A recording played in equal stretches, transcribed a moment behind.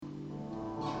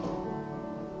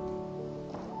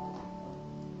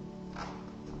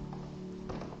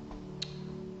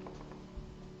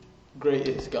Great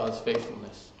is God's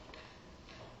faithfulness.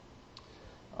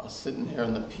 I was sitting there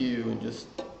in the pew and just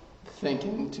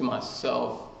thinking to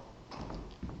myself,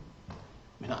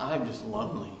 man, I'm just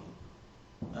lonely.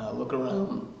 Look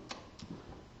around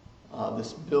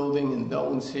this building and no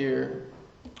one's here.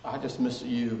 I just miss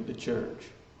you, the church.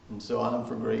 And so I'm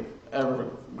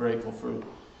ever grateful for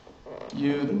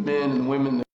you, the men and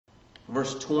women.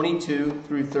 Verse 22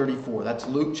 through 34. That's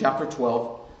Luke chapter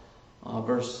 12,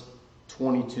 verse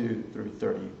 22 through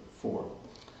 34.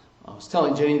 I was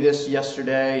telling Jenny this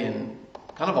yesterday and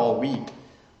kind of all week.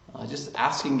 Just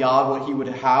asking God what He would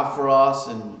have for us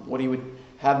and what He would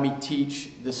have me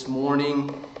teach this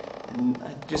morning. And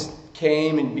I just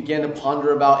came and began to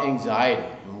ponder about anxiety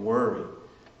and worry,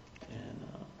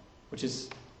 which is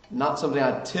not something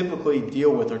I typically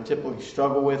deal with or typically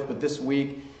struggle with. But this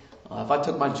week, if I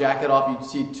took my jacket off, you'd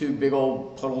see two big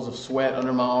old puddles of sweat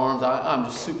under my arms. I'm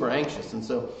just super anxious. And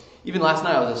so even last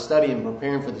night I was studying,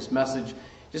 preparing for this message.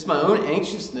 Just my own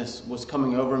anxiousness was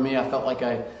coming over me. I felt like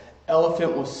an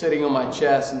elephant was sitting on my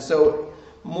chest. And so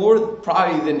more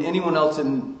probably than anyone else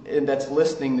that's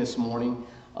listening this morning,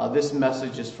 this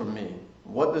message is for me.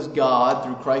 What does God,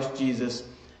 through Christ Jesus,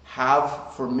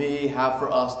 have for me, have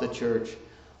for us, the church,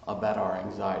 about our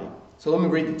anxiety? So let me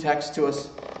read the text to us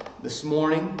this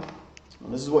morning.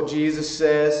 This is what Jesus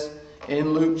says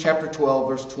in Luke chapter 12,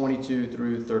 verse 22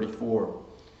 through 34.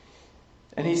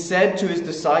 And He said to His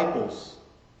disciples,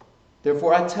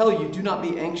 "Therefore I tell you, do not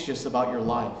be anxious about your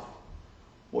life,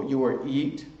 what you will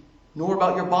eat, nor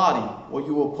about your body, what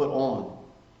you will put on.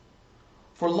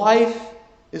 For life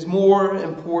is more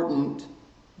important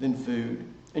than food,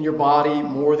 and your body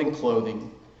more than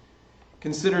clothing.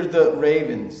 Consider the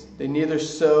ravens. They neither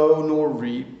sow nor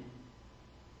reap.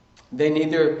 They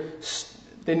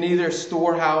neither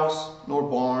storehouse nor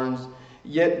barns,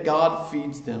 yet God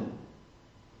feeds them.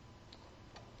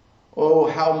 Oh,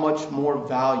 how much more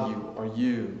value are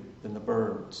you than the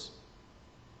birds?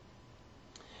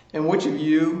 And which of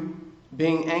you,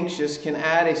 being anxious, can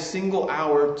add a single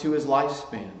hour to his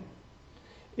lifespan?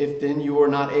 If then you are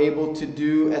not able to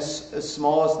do as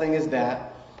small a thing as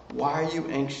that, why are you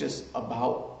anxious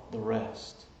about the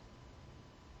rest?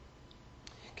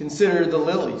 Consider the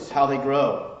lilies, how they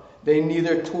grow. They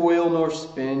neither toil nor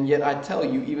spin, yet I tell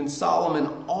you, even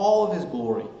Solomon, all of his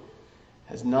glory,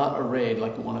 has not arrayed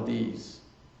like one of these.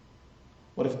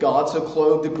 What if God so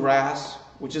clothed the grass,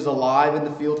 which is alive in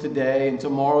the field today, and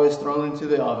tomorrow is thrown into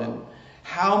the oven?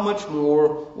 How much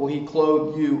more will He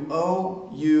clothe you,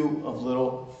 O you of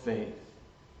little faith?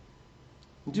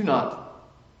 Do not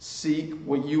seek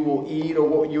what you will eat or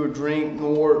what you will drink,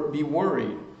 nor be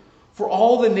worried. For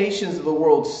all the nations of the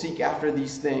world seek after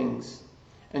these things,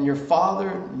 and your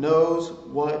Father knows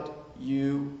what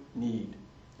you need.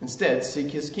 Instead, seek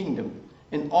His kingdom,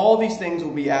 and all these things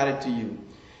will be added to you.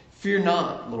 Fear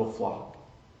not, little flock,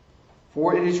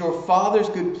 for it is your Father's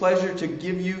good pleasure to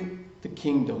give you the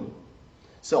kingdom.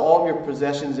 Sell all of your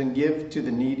possessions and give to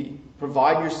the needy.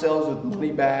 Provide yourselves with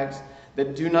money bags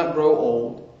that do not grow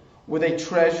old, with a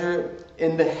treasure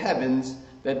in the heavens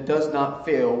that does not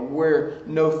fail, where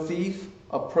no thief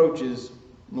approaches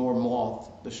nor moth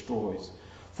destroys.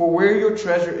 For where your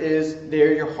treasure is,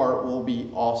 there your heart will be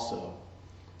also."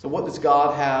 So what does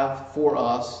God have for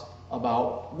us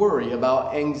about worry,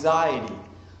 about anxiety?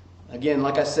 Again,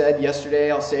 like I said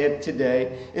yesterday, I'll say it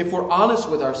today. If we're honest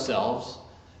with ourselves,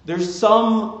 there's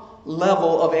some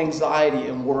level of anxiety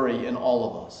and worry in all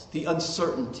of us. The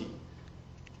uncertainty.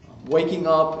 Waking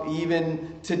up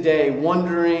even today,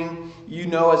 wondering,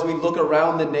 as we look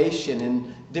around the nation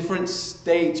and different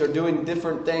states are doing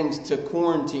different things to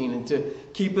quarantine and to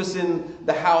keep us in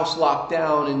the house locked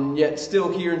down, and yet still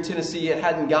here in Tennessee it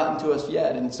hadn't gotten to us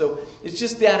yet. And so it's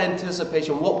just that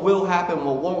anticipation. What will happen?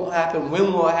 What won't happen?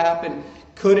 When will it happen?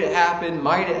 Could it happen?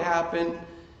 Might it happen?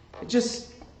 It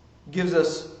just gives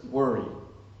us worry.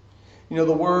 The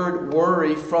word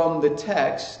worry from the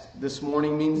text this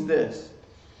morning means this.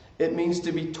 It means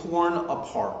to be torn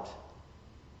apart.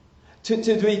 To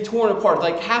be torn apart.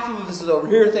 Like half of us is over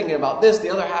here thinking about this, the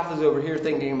other half is over here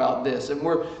thinking about this, and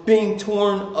we're being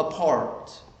torn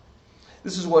apart.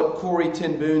 This is what Corrie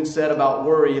ten Boom said about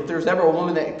worry. If there's ever a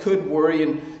woman that could worry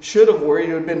and should have worried,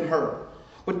 it would have been her.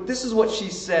 But this is what she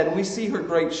said, and we see her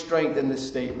great strength in this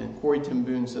statement. Corrie ten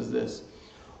Boom says this: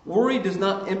 "Worry does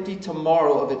not empty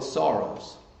tomorrow of its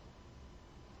sorrows.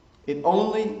 It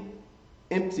only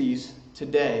empties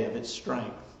today of its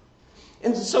strength."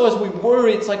 And so as we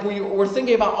worry, it's like we're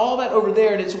thinking about all that over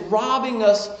there, and it's robbing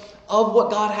us of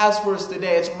what God has for us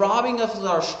today. It's robbing us of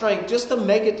our strength just to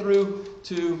make it through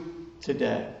to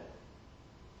today.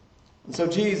 And so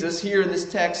Jesus here in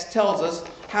this text tells us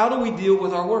how do we deal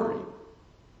with our worry?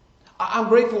 I'm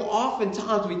grateful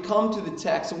oftentimes we come to the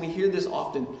text and we hear this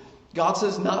often. God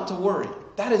says not to worry.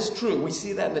 That is true. We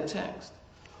see that in the text.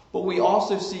 But we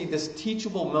also see this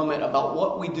teachable moment about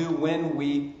what we do when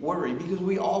we worry, because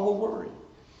we all will worry.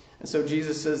 And so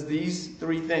Jesus says these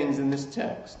three things in this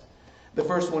text. The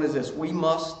first one is this: we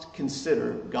must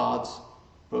consider God's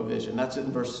provision. That's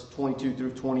in verse 22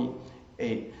 through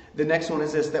 28. The next one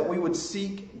is this: that we would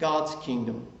seek God's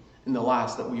kingdom. And the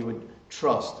last, that we would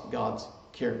trust God's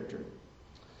character.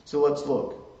 So let's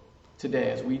look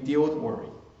today as we deal with worry,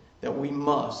 that we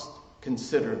must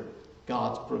consider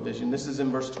God's provision. This is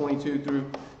in verse 22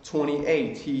 through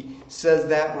 28. He says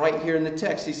that right here in the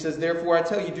text. He says, therefore I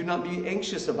tell you, do not be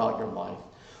anxious about your life,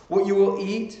 what you will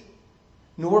eat,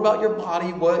 nor about your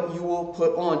body, what you will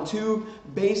put on. Two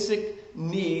basic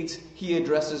needs he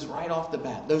addresses right off the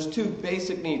bat. Those two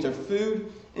basic needs are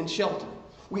food and shelter.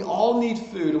 We all need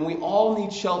food and we all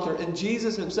need shelter. And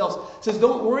Jesus himself says,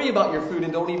 don't worry about your food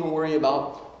and don't even worry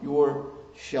about your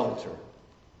shelter.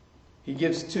 He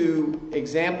gives two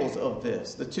examples of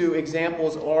this. The two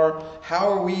examples are, how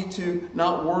are we to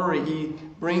not worry? He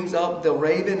brings up the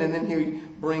raven and then he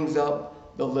brings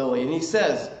up the lily. And he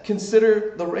says,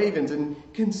 consider the ravens and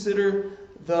consider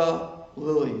the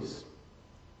lilies.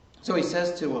 So he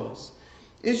says to us,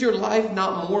 is your life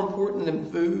not more important than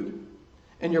food,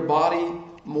 and your body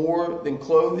more than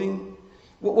clothing?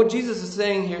 What Jesus is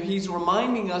saying here, he's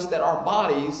reminding us that our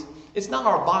bodies, it's not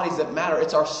our bodies that matter,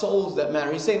 it's our souls that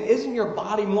matter. He's saying, isn't your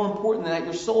body more important than that?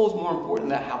 Your soul is more important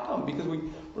than that. How come? Because we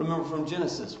remember from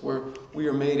Genesis, where we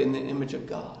are made in the image of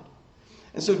God.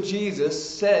 And so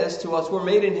Jesus says to us, we're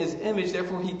made in his image,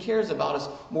 therefore he cares about us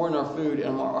more than our food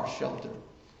and our shelter.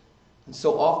 And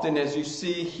so often, as you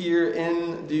see here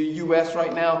in the U.S.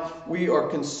 right now, we are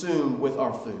consumed with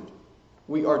our food.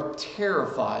 We are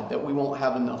terrified that we won't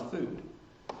have enough food.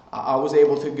 I was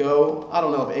able to go, I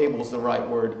don't know if able is the right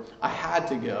word, I had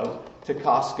to go to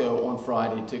Costco on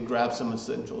Friday to grab some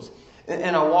essentials.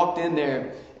 And I walked in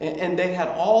there, and they had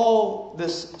all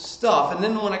this stuff. And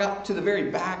then when I got to the very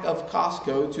back of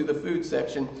Costco, to the food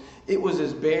section, it was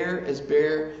as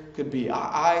bare could be.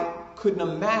 I couldn't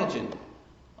imagine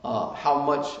how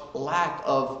much lack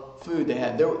of food they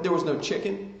had. There was no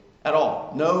chicken at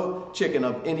all. No chicken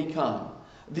of any kind.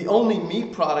 The only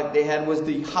meat product they had was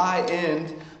the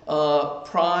high-end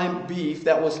prime beef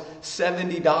that was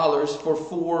 $70 for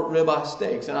 4 ribeye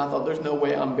steaks. And I thought, there's no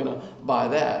way I'm going to buy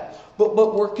that. But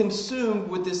we're consumed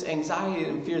with this anxiety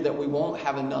and fear that we won't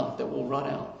have enough, that we'll run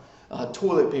out.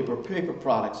 Toilet paper, paper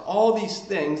products, all these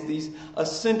things, these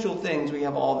essential things, we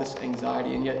have all this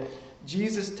anxiety. And yet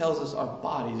Jesus tells us our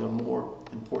bodies are more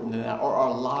important than that, or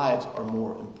our lives are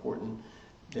more important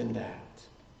than that.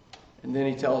 And then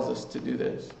he tells us to do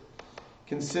this.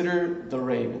 Consider the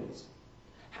ravens.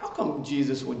 How come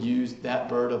Jesus would use that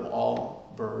bird of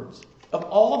all birds? Of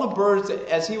all the birds,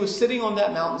 as he was sitting on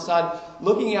that mountainside,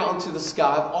 looking out into the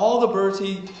sky, of all the birds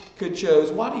he could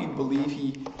choose, why do you believe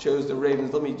he chose the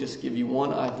ravens? Let me just give you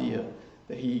one idea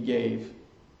that he gave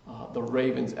the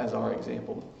ravens as our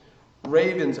example.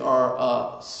 Ravens are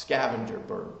a scavenger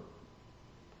bird.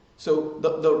 So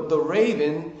the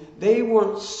raven, they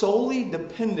were solely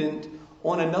dependent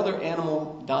on another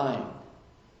animal dying.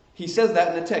 He says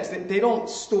that in the text. They don't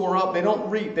store up, they don't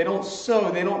reap, they don't sow,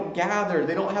 they don't gather,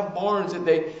 they don't have barns that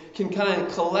they can kind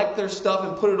of collect their stuff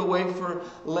and put it away for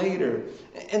later.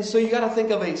 And so you got to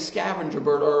think of a scavenger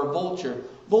bird or a vulture.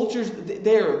 Vultures,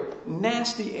 they're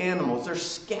nasty animals. They're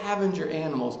scavenger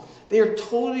animals. They are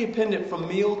totally dependent from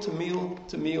meal to meal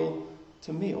to meal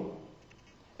to meal.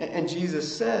 And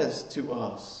Jesus says to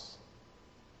us,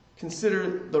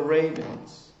 consider the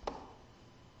ravens.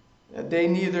 They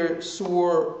neither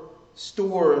store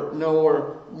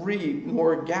nor reap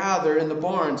nor gather in the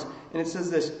barns. And it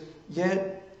says this,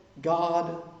 yet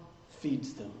God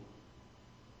feeds them.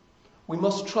 We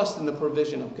must trust in the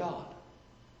provision of God.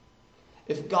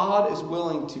 If God is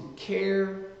willing to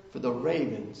care for the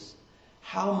ravens,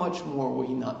 how much more will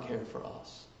he not care for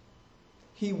us?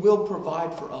 He will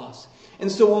provide for us. And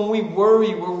so when we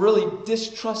worry, we're really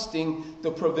distrusting the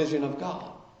provision of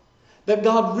God. That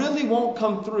God really won't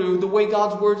come through the way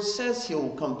God's word says he'll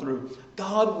come through.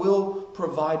 God will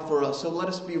provide for us. So let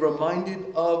us be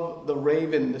reminded of the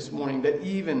raven this morning, that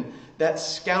even that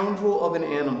scoundrel of an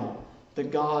animal,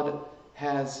 that God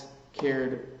has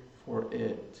cared for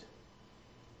it.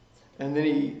 And then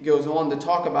he goes on to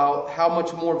talk about how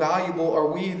much more valuable are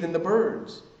we than the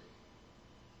birds.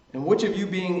 And which of you,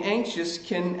 being anxious,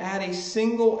 can add a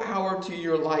single hour to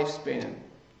your lifespan?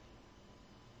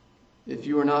 If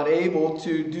you are not able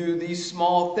to do these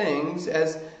small things,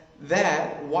 as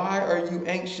why are you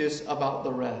anxious about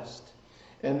the rest?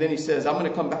 And then he says, I'm going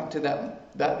to come back to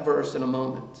that verse in a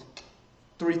moment.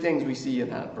 3 things we see in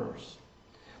that verse.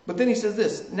 But then he says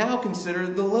this, now consider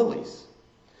the lilies.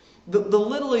 The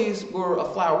lilies were a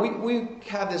flower. We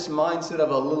have this mindset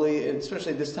of a lily,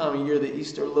 especially this time of year, the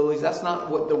Easter lilies. That's not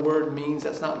what the word means.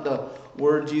 That's not the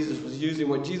word Jesus was using.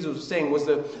 What Jesus was saying was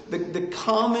the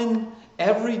common,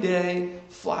 everyday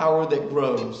flower that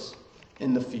grows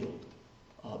in the field.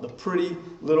 The pretty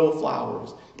little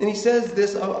flowers. And he says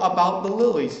this about the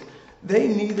lilies. They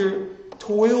neither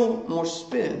toil nor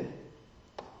spin.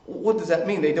 What does that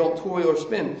mean? They don't toil or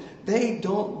spin. They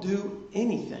don't do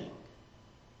anything.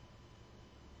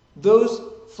 Those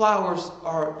flowers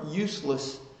are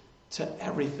useless to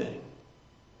everything.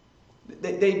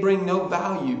 They bring no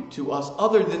value to us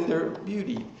other than their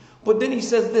beauty. But then he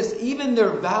says this, even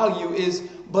their value is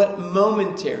but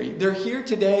momentary. They're here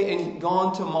today and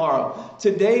gone tomorrow.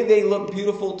 Today they look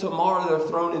beautiful. Tomorrow they're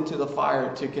thrown into the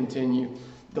fire to continue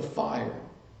the fire.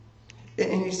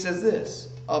 And he says this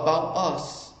about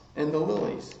us and the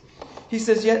lilies. He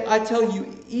says, yet I tell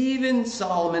you, even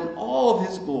Solomon, all of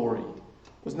his glory,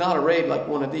 was not arrayed like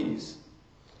one of these.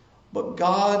 But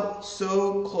God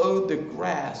so clothed the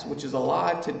grass, which is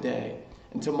alive today,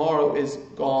 and tomorrow is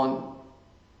gone.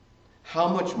 How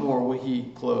much more will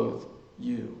he clothe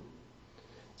you?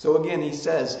 So again, he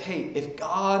says, hey, if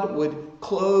God would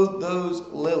clothe those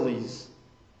lilies,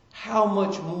 how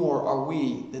much more are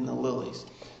we than the lilies?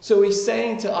 So he's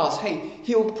saying to us, hey,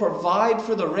 he'll provide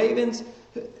for the ravens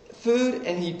food,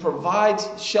 and he provides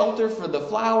shelter for the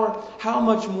flower. How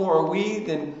much more are we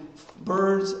than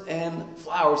birds and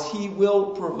flowers? He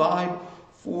will provide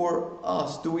for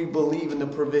us. Do we believe in the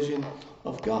provision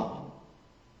of God?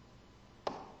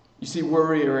 You see,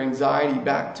 worry or anxiety,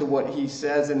 back to what he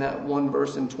says in that one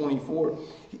verse in 24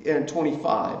 and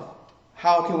 25.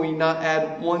 How can we not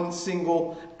add one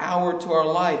single hour to our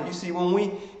life? You see, when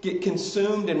we get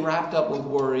consumed and wrapped up with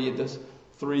worry, it does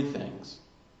 3 things.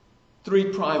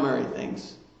 3 primary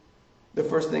things. The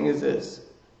first thing is this.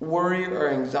 Worry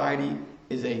or anxiety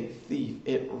is a thief.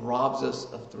 It robs us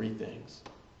of 3 things.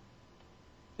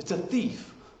 It's a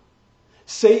thief.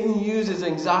 Satan uses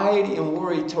anxiety and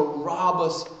worry to rob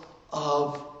us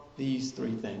of these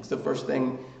 3 things. The first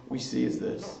thing we see is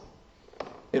this.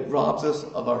 It robs us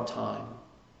of our time.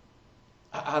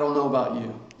 I don't know about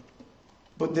you,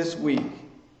 but this week,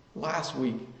 last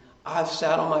week, I've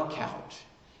sat on my couch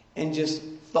and just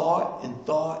thought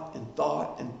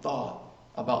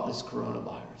about this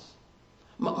coronavirus.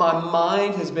 My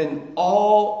mind has been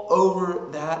all over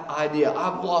that idea.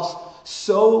 I've lost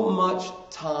so much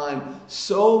time,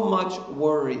 so much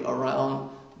worry around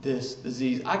this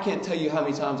disease. I can't tell you how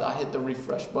many times I hit the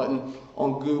refresh button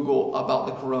on Google about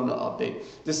the corona update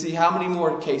to see how many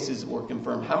more cases were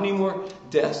confirmed, how many more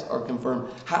deaths are confirmed,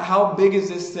 how big is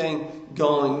this thing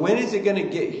going, when is it going to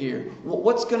get here,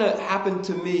 what's going to happen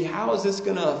to me, how is this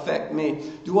going to affect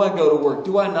me, do I go to work,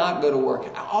 do I not go to work?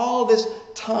 All this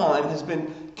time has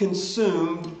been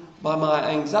consumed by my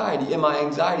anxiety, and my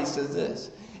anxiety says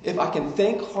this: if I can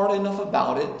think hard enough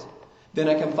about it, then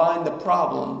I can find the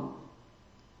problem.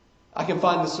 I can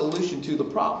find the solution to the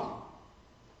problem.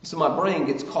 So my brain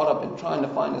gets caught up in trying to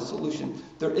find a solution.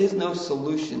 There is no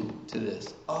solution to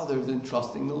this other than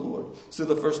trusting the Lord. So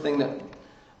the first thing that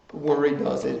worry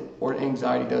does it, or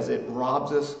anxiety does it,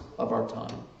 robs us of our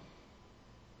time.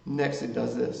 Next, it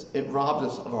does this. It robs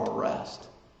us of our rest.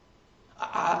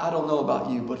 I don't know about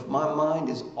you, but if my mind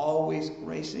is always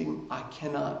racing, I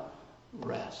cannot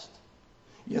rest.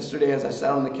 Yesterday, as I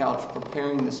sat on the couch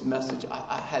preparing this message,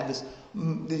 I had this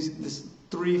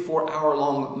 3-4 hour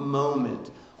long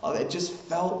moment that just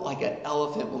felt like an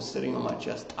elephant was sitting on my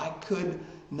chest. I could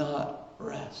not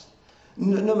rest.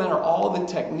 No matter all the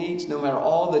techniques, no matter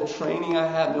all the training I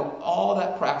had, all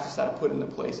that practice that I put into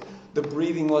place, the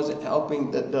breathing wasn't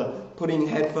helping, the putting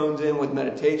headphones in with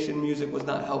meditation music was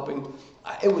not helping.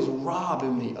 It was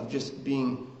robbing me of just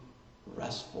being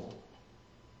restful.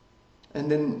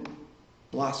 And then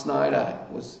last night I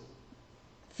was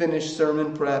finished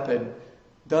sermon prep, had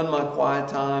done my quiet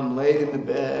time, laid in the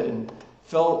bed, and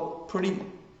fell pretty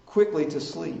quickly to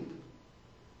sleep.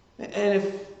 And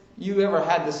if you ever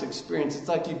had this experience, it's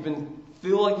like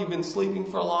feel like you've been sleeping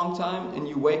for a long time, and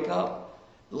you wake up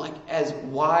like as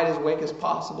wide awake as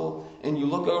possible, and you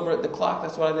look over at the clock.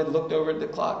 That's what I did, looked over at the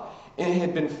clock, and it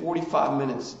had been 45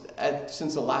 minutes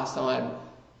since the last time I had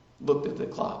looked at the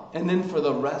clock. And then for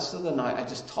the rest of the night, I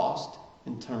just tossed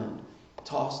and turned,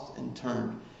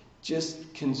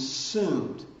 just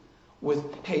consumed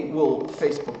with, hey, will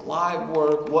Facebook Live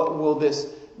work? What will we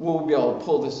be able to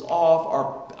pull this off?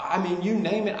 Or, you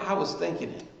name it, I was thinking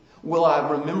it. Will I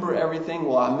remember everything?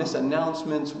 Will I miss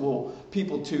announcements? Will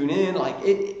people tune in?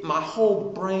 My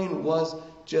whole brain was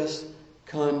just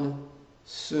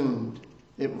consumed.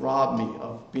 It robbed me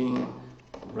of being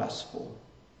restful.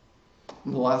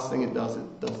 And the last thing it does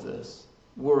this.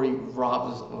 Worry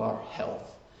robs us of our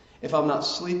health. If I'm not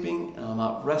sleeping and I'm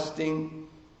not resting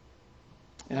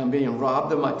and I'm being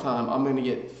robbed of my time, I'm going to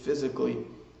get physically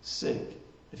sick.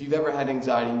 If you've ever had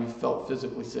anxiety and you felt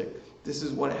physically sick, this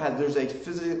is what it has. There's a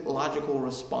physiological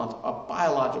response, a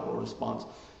biological response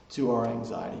to our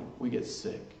anxiety. We get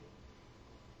sick.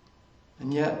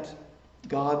 And yet,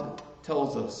 God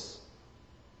tells us,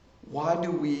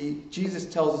 Jesus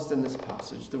tells us in this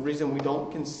passage, the reason we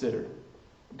don't consider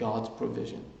God's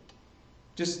provision.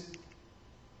 Just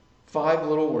 5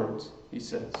 little words, he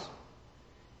says.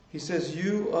 He says,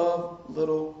 you of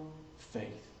little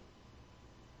faith.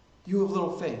 You of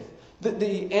little faith.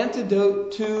 The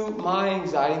antidote to my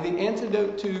anxiety, the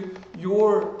antidote to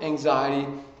your anxiety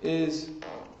is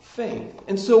faith.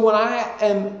 And so when I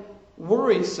am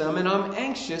worrisome and I'm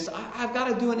anxious, I've got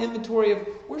to do an inventory of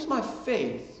where's my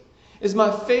faith? Is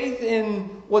my faith in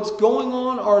what's going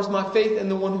on, or is my faith in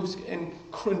the one who's in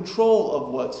control of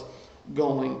what's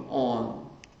going on?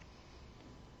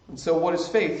 And so what is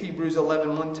faith? Hebrews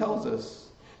 11:1 tells us.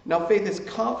 Now faith is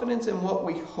confidence in what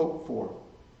we hope for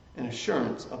and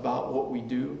assurance about what we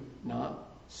do not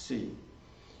see.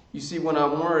 You see, when I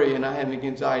worry and I have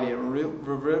anxiety, it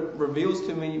reveals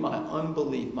to me my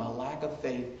unbelief, my lack of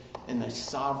faith in the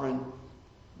sovereign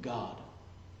God.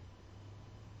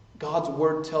 God's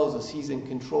word tells us he's in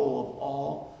control of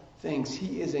all things.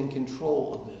 He is in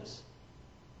control of this.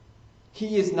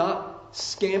 He is not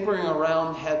scampering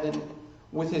around heaven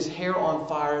with his hair on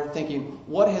fire thinking,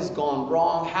 what has gone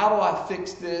wrong? How do I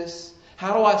fix this?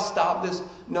 How do I stop this?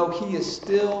 No, he is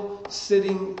still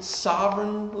sitting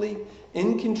sovereignly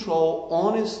in control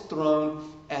on his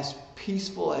throne, as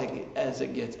peaceful as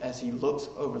it gets as he looks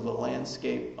over the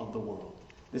landscape of the world.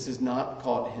 This has not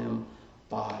caught him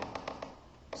by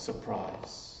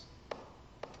surprise.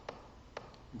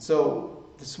 And so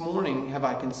this morning, have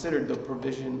I considered the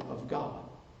provision of God?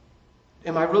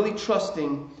 Am I really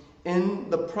trusting in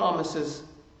the promises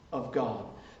of God?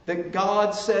 That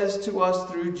God says to us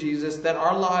through Jesus that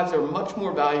our lives are much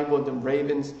more valuable than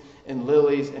ravens and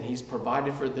lilies, and he's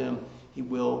provided for them. He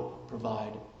will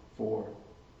provide for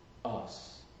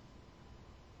us.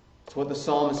 It's what the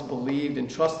psalmist believed and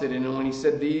trusted in. And when he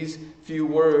said these few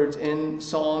words in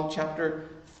Psalm chapter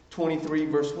 23,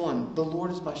 verse 1, the Lord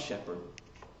is my shepherd.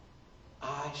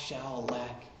 I shall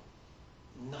lack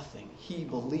nothing. He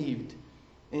believed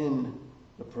in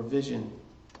the provision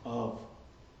of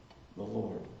the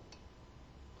Lord.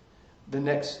 The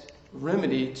next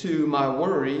remedy to my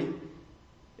worry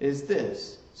is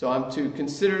this. So I'm to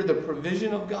consider the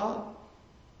provision of God.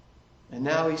 And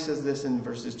now he says this in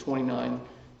verses 29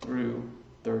 through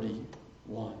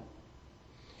 31.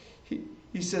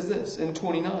 He says this in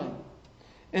 29.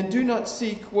 And do not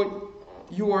seek what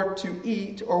you are to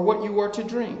eat or what you are to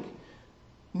drink,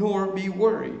 nor be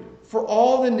worried. For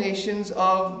all the nations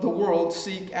of the world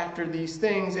seek after these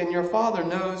things, and your Father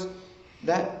knows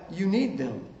that you need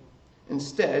them.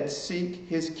 Instead, seek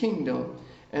his kingdom,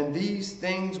 and these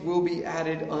things will be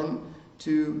added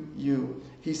unto you.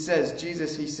 He says,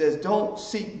 don't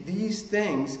seek these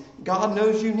things. God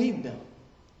knows you need them.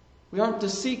 We aren't to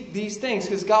seek these things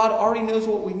because God already knows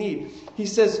what we need. He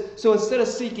says, so instead of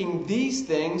seeking these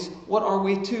things, what are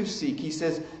we to seek? He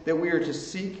says that we are to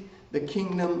seek the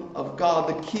kingdom of God.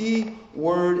 The key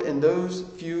word in those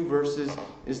few verses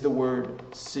is the word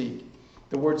seek.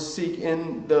 The word seek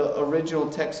in the original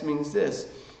text means this: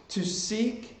 to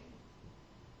seek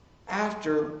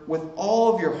after with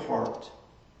all of your heart,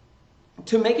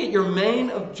 to make it your main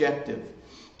objective,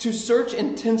 to search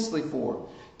intensely for,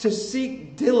 to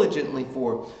seek diligently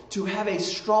for, to have a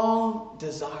strong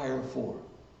desire for.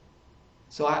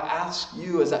 So I ask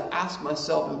you, as I ask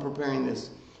myself in preparing this,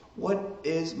 what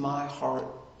is my heart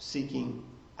seeking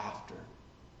after?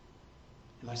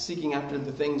 Am I seeking after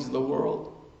the things of the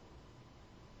world?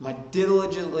 Am I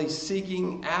diligently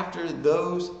seeking after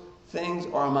those things,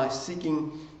 or am I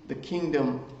seeking the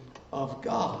kingdom of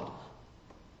God?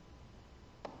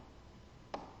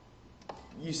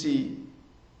 You see,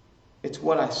 it's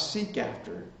what I seek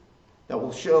after that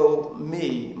will show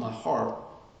me, my heart,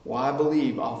 why I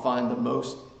believe I'll find the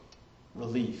most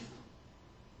relief.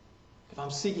 If I'm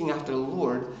seeking after the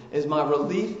Lord, is my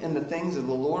relief in the things of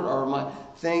the Lord, or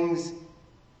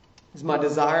is my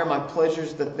desire, my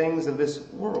pleasures, the things of this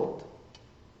world?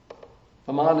 If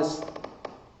I'm honest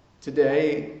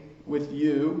today with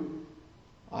you,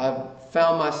 I've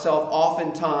found myself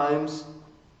oftentimes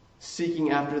seeking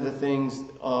after the things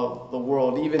of the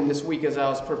world. Even this week as I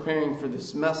was preparing for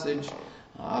this message,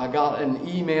 I got an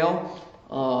email.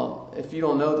 If you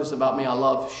don't know this about me, I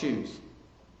love shoes.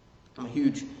 I'm a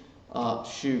huge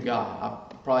shoe guy. I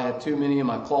probably have too many in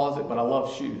my closet, but I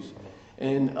love shoes.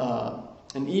 And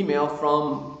an email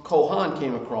from Cole Haan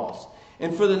came across.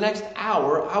 And for the next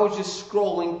hour, I was just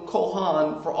scrolling Cole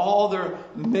Haan for all their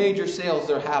major sales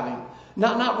they're having.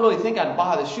 Not really think I'd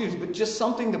buy the shoes, but just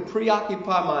something to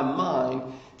preoccupy my mind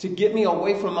to get me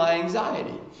away from my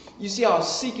anxiety. You see, I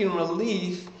was seeking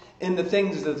relief in the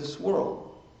things of this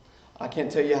world. I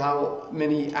can't tell you how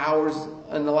many hours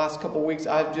in the last couple of weeks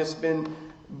I've just been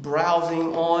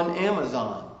browsing on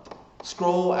Amazon.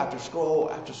 Scroll after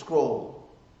scroll after scroll.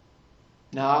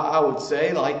 Now, I would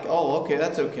say, like, oh, okay,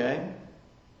 that's okay.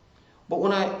 But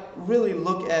when I really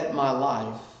look at my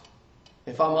life,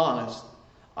 if I'm honest,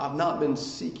 I've not been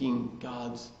seeking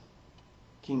God's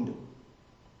kingdom.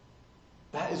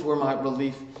 That is where my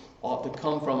relief ought to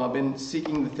come from. I've been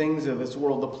seeking the things of this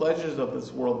world, the pleasures of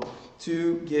this world,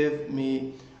 to give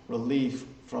me relief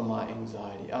from my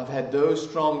anxiety. I've had those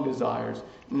strong desires,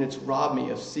 and it's robbed me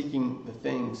of seeking the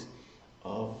things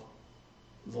of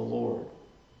the Lord.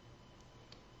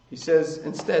 He says,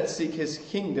 instead, seek His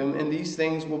kingdom, and these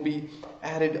things will be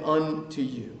added unto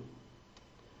you.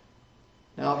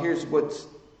 Now, here's what's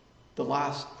the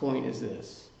last point is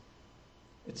this.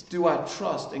 It's, do I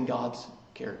trust in God's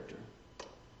character?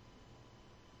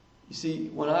 You see,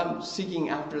 when I'm seeking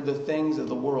after the things of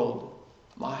the world,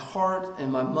 my heart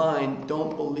and my mind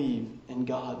don't believe in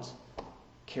God's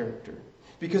character.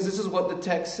 Because this is what the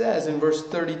text says in verse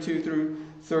 32 through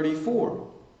 34.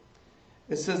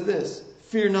 It says this,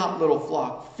 fear not, little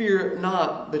flock. Fear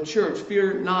not the church.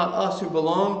 Fear not us who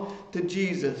belong to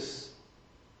Jesus.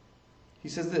 He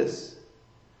says this,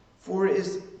 for it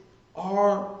is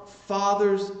our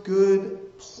Father's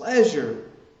good pleasure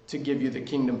to give you the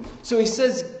kingdom. So he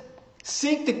says,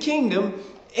 seek the kingdom,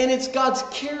 and it's God's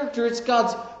character, it's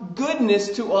God's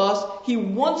goodness to us. He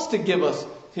wants to give us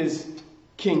His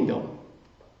kingdom.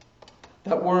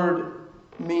 That word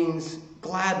means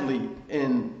gladly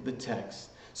in the text.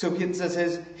 So it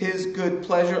says his good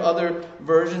pleasure. Other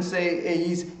versions say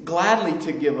He's gladly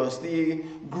to give us. The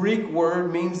Greek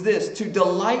word means this, to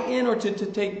delight in or to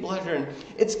take pleasure in.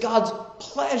 It's God's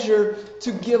pleasure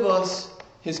to give us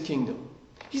His kingdom.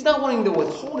 He's not wanting to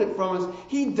withhold it from us.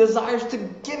 He desires to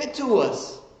give it to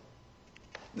us.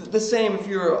 The same if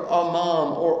you're a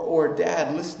mom or a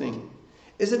dad listening.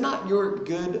 Is it not your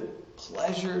good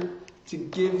pleasure to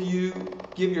give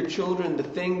your children the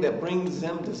thing that brings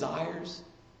them desires?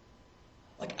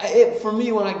 For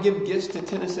me, when I give gifts to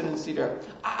Tennyson and Cedar,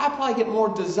 I probably get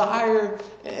more desire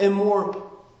and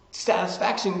more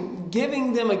satisfaction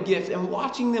giving them a gift and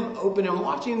watching them open and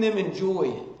watching them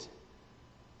enjoy it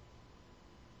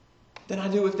than I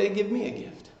do if they give me a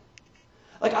gift.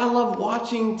 I love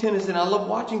watching Tennyson, I love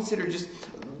watching Cedar just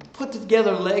put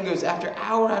together Legos after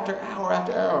hour after hour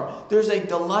after hour. There's a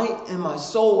delight in my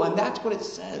soul, and that's what it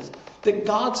says. That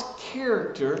God's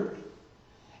character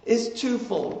is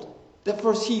twofold. That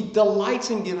first, He delights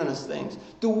in giving us things.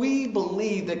 Do we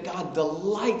believe that God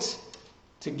delights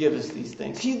to give us these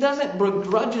things? He doesn't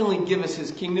begrudgingly give us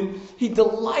His kingdom. He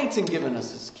delights in giving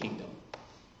us His kingdom.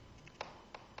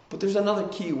 But there's another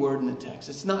key word in the text.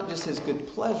 It's not just His good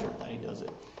pleasure that He does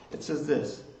it. It says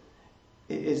this.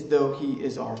 It is though He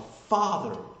is our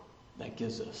Father that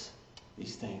gives us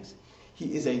these things.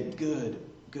 He is a good,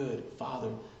 good Father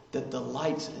that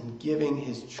delights in giving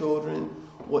His children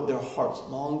what their hearts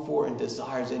long for and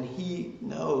desires. And He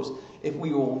knows if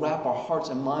we will wrap our hearts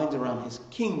and minds around His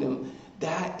kingdom,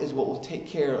 that is what will take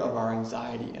care of our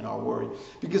anxiety and our worry.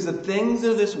 Because the things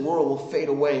of this world will fade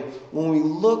away when we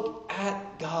look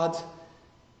at God's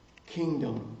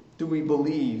kingdom. Do we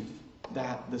believe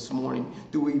that this morning?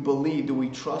 Do we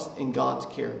trust in God's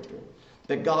character?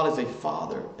 That God is a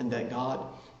Father and that God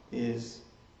is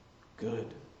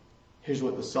good. Here's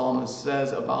what the psalmist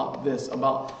says about this,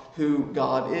 about who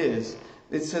God is.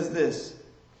 It says this,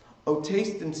 "O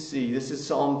taste and see." This is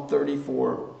Psalm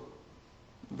 34,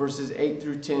 verses 8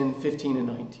 through 10, 15 and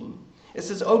 19. It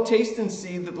says, "O taste and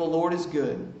see that the Lord is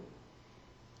good.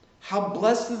 How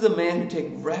blessed is the man who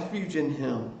takes refuge in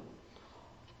Him.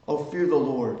 O fear the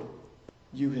Lord,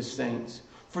 you His saints.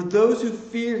 For those who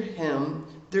fear Him,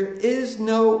 there is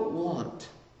no want."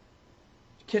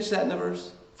 Catch that in the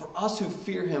verse? For us who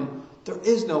fear Him, there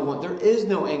is no want. There is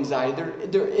no anxiety.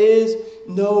 There is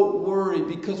no worry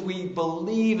because we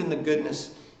believe in the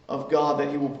goodness of God that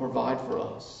He will provide for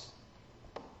us.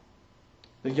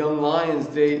 The young lions,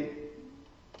 do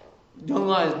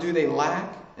they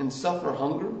lack and suffer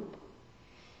hunger?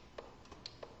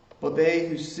 But they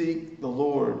who seek the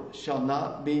Lord shall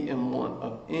not be in want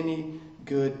of any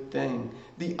good thing.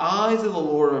 The eyes of the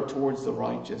Lord are towards the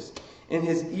righteous, and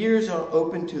his ears are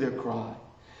open to their cry.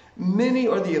 Many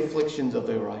are the afflictions of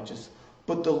the righteous,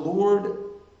 but the Lord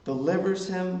delivers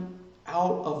him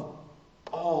out of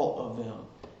all of them.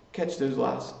 Catch those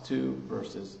last two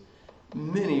verses.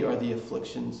 Many are the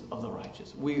afflictions of the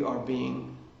righteous. We are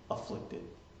being afflicted.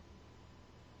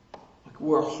 Like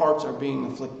our hearts are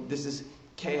being afflicted. This is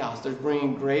chaos. They're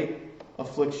bringing great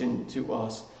affliction to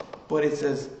us. But it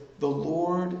says, the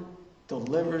Lord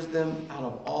delivers them out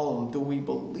of all of them. Do we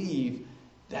believe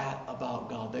that about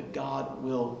God? That God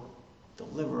will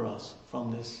deliver us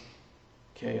from this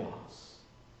chaos?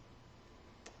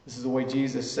 This is the way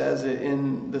Jesus says it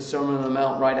in the Sermon on the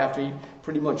Mount right after he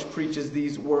pretty much preaches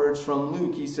these words from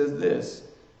Luke. He says this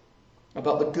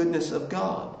about the goodness of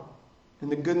God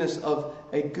and the goodness of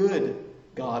a good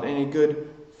God and a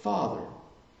good Father.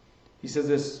 He says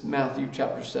this, Matthew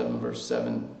chapter 7, verse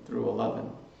 7 through 11.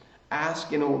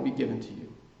 Ask and it will be given to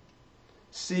you.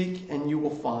 Seek and you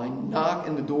will find. Knock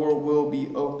and the door will be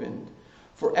opened.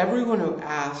 For everyone who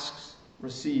asks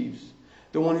receives.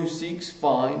 The one who seeks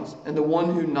finds. And the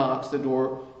one who knocks, the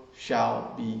door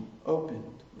shall be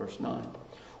opened. Verse 9.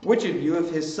 Which of you,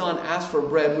 if his son asked for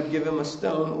bread, would give him a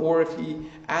stone? Or if he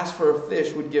asked for a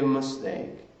fish, would give him a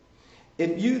snake?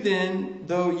 If you then,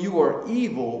 though you are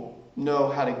evil, know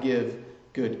how to give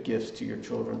good gifts to your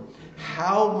children,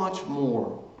 how much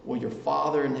more will your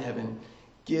Father in heaven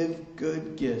give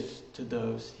good gifts to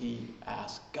those he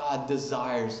asks? God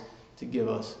desires to give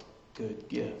us good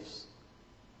gifts.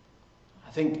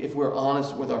 I think if we're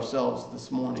honest with ourselves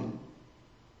this morning,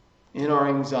 in our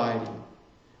anxiety,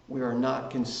 we are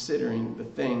not considering the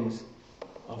things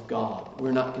of God.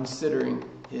 We're not considering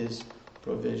his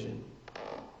provision.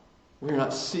 We're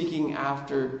not seeking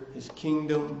after his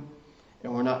kingdom,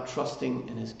 and we're not trusting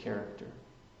in his character.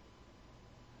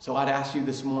 So I'd ask you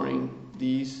this morning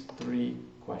these three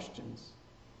questions.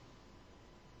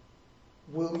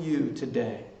 Will you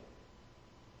today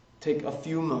take a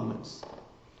few moments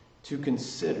to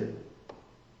consider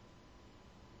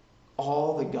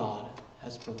all that God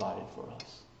has provided for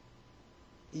us?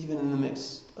 Even in the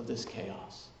midst of this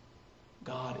chaos,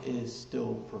 God is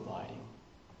still providing.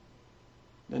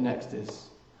 The next is,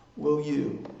 will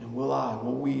you and will I,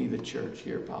 will we, the church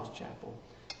here at Powell's Chapel,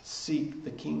 seek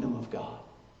the kingdom of God?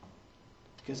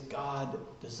 Because God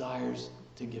desires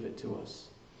to give it to us.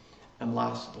 And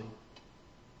lastly,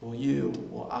 will you,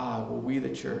 will I, will we, the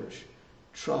church,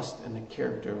 trust in the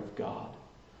character of God,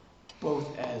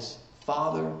 both as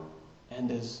Father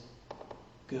and as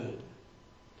good?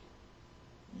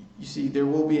 You see, there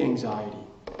will be anxiety.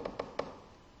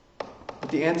 But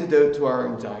the antidote to our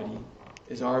anxiety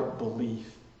is our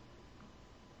belief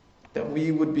that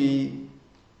we would be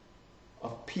a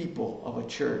people of a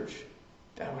church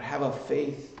that would have a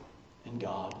faith in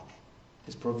God,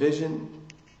 his provision,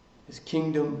 his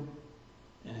kingdom,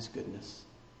 and his goodness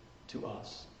to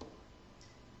us.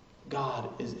 God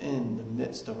is in the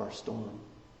midst of our storm.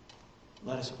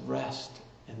 Let us rest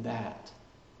in that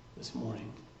this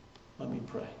morning. Let me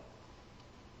pray.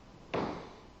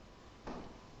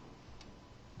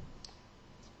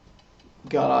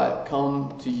 God, I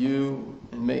come to you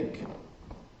and make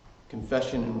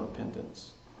confession and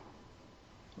repentance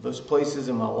of those places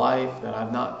in my life that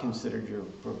I've not considered your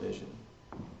provision.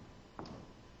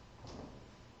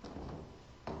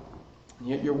 And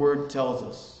yet your word tells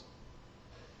us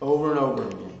over and over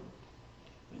again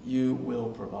that you will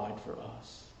provide for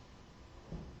us.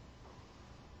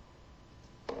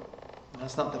 And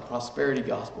that's not the prosperity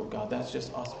gospel, God. That's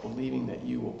just us believing that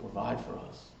you will provide for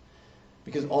us.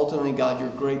 Because ultimately, God, your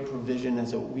great provision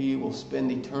is that we will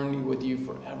spend eternity with you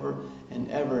forever and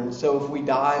ever. And so if we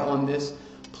die on this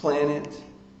planet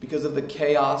because of the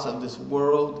chaos of this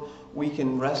world, we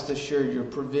can rest assured your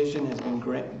provision has been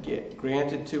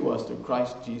granted to us through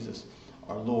Christ Jesus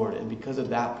our Lord. And because of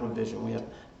that provision, we have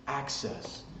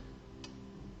access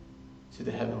to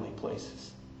the heavenly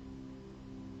places.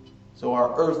 So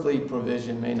our earthly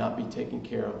provision may not be taken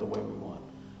care of the way we want,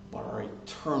 but our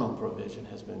eternal provision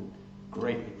has been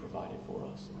greatly provided for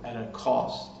us at a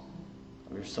cost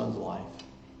of your Son's life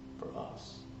for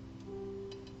us.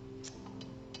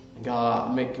 And God,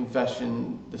 I make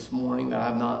confession this morning that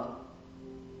I've not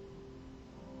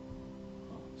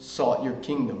sought your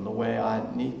kingdom the way I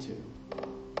need to.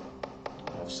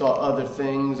 I've sought other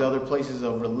things, other places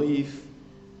of relief,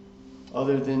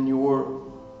 other than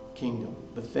your kingdom,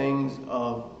 the things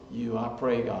of you. I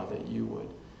pray, God, that you would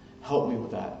help me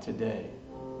with that today,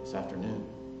 this afternoon.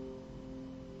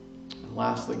 And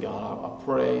lastly, God, I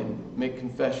pray and make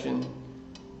confession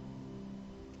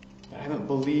that I haven't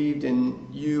believed in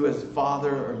you as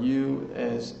Father or you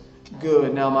as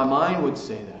good. Now, my mind would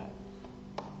say that,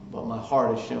 but my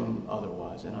heart has shown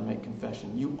otherwise, and I make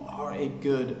confession. You are a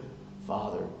good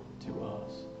Father to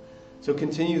us. So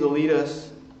continue to lead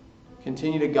us,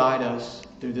 continue to guide us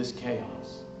through this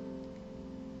chaos.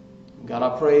 God,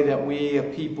 I pray that we, a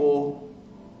people,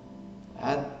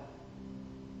 as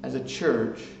a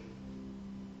church,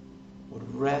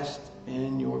 would rest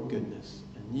in your goodness,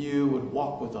 and you would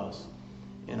walk with us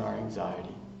in our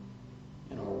anxiety,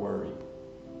 in our worry.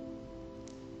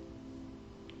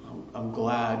 I'm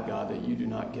glad, God, that you do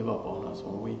not give up on us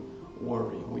when we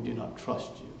worry and we do not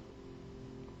trust you.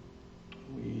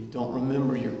 We don't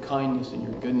remember your kindness and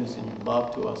your goodness and your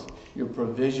love to us, your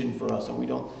provision for us, and we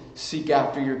don't seek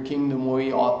after your kingdom where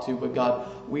we ought to. But God,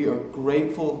 we are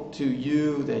grateful to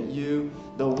you that you,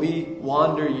 though we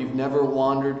wander, you've never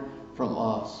wandered from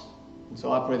us. And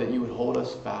so I pray that you would hold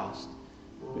us fast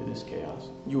through this chaos.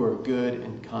 You are a good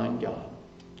and kind God.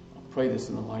 I pray this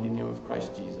in the mighty name of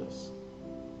Christ Jesus.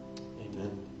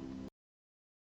 Amen.